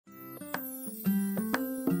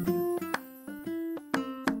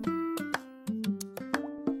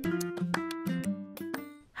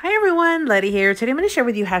everyone, Letty here. Today I'm going to share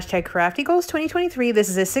with you hashtag Crafty Goals 2023. This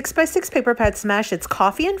is a 6x6 paper pad smash. It's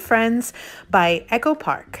Coffee and Friends by Echo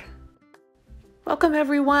Park. Welcome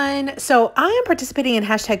everyone. So I am participating in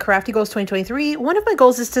hashtag Crafty Goals 2023. One of my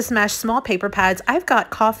goals is to smash small paper pads. I've got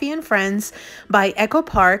Coffee and Friends by Echo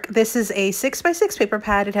Park. This is a 6x6 paper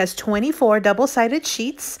pad. It has 24 double-sided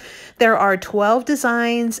sheets. There are 12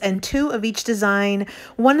 designs and 2 of each design.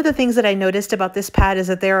 One of the things that I noticed about this pad is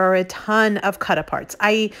that there are a ton of cut-aparts.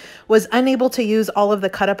 I was unable to use all of the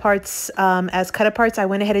cut-aparts as cut-aparts. I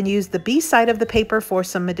went ahead and used the B side of the paper for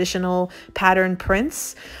some additional pattern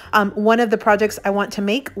prints. One of the projects I want to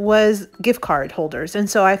make was gift card holders. And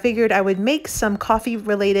so I figured I would make some coffee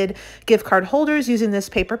related gift card holders using this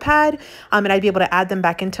paper pad, and I'd be able to add them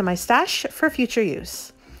back into my stash for future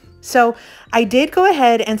use. So I did go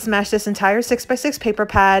ahead and smash this entire 6x6 paper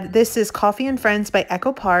pad. This is Coffee and Friends by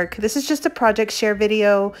Echo Park. This is just a project share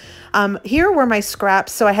video. Here were my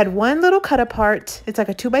scraps. So I had one little cut apart. It's like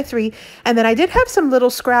a 2x3. And then I did have some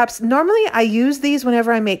little scraps. Normally I use these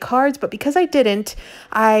whenever I make cards, but because I didn't,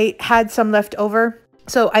 I had some left over.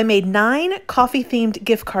 So I made 9 coffee themed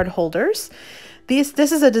gift card holders.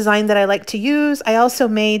 This is a design that I like to use. I also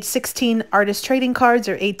made 16 artist trading cards,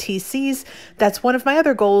 or ATCs. That's one of my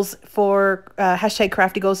other goals for hashtag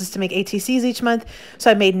Crafty Goals, is to make ATCs each month.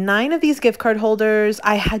 So I made 9 of these gift card holders.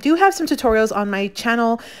 I do have some tutorials on my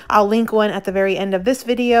channel. I'll link one at the very end of this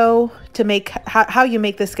video to make how you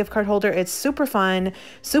make this gift card holder. It's super fun,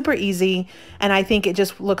 super easy, and I think it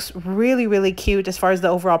just looks really, really cute as far as the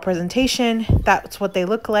overall presentation. That's what they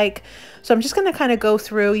look like. So I'm just going to kind of go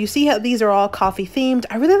through. You see how these are all coffee themed.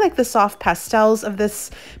 I really like the soft pastels of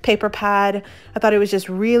this paper pad. I thought it was just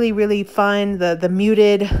really, really fun. The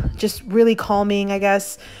muted, just really calming, I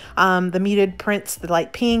guess. The muted prints, the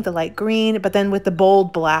light pink, the light green, but then with the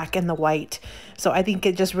bold black and the white. So I think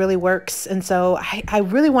it just really works. And so I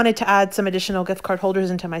really wanted to add some additional gift card holders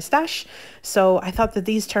into my stash. So I thought that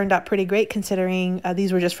these turned out pretty great, considering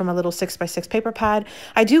these were just from a little 6x6 paper pad.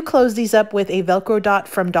 I do close these up with a Velcro dot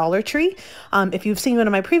from Dollar Tree. If you've seen one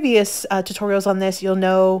of my previous tutorials on this, you'll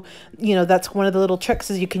know, that's one of the little tricks,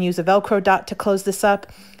 is you can use a Velcro dot to close this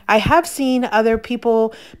up. I have seen other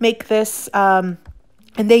people make this,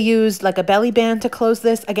 and they used like a belly band to close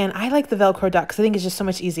this. Again, I like the Velcro dot because I think it's just so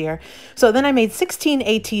much easier. So then I made 16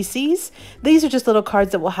 ATCs. These are just little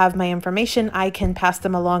cards that will have my information. I can pass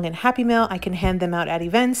them along in Happy Mail. I can hand them out at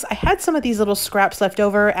events. I had some of these little scraps left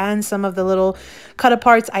over and some of the little cut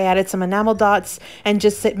aparts. I added some enamel dots and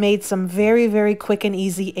just made some very, very quick and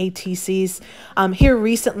easy ATCs. Here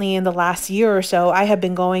recently in the last year or so, I have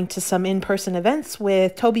been going to some in-person events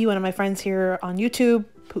with Toby, one of my friends here on YouTube.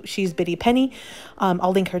 She's Biddy Penny.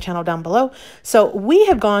 I'll link her channel down below. So we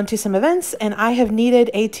have gone to some events and I have needed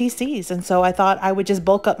ATCs. And so I thought I would just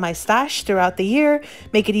bulk up my stash throughout the year,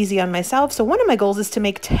 make it easy on myself. So one of my goals is to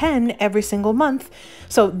make 10 every single month.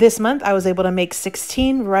 So this month I was able to make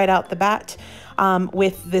 16 right out the bat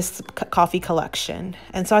with this coffee collection.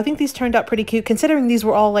 And so I think these turned out pretty cute, considering these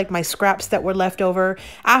were all like my scraps that were left over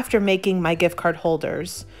after making my gift card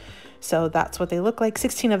holders. So that's what they look like,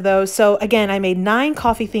 16 of those. So again, I made 9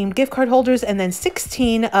 coffee themed gift card holders and then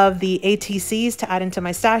 16 of the ATCs to add into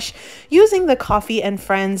my stash using the Coffee and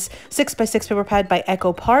Friends 6x6 paper pad by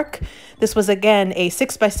Echo Park. This was again a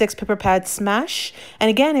 6x6 paper pad smash. And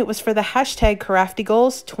again, it was for the hashtag Crafty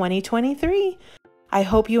Goals 2023. I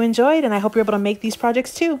hope you enjoyed, and I hope you're able to make these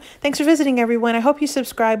projects too. Thanks for visiting, everyone. I hope you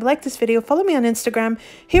subscribe, like this video, follow me on Instagram.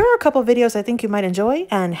 Here are a couple videos I think you might enjoy,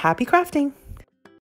 and happy crafting.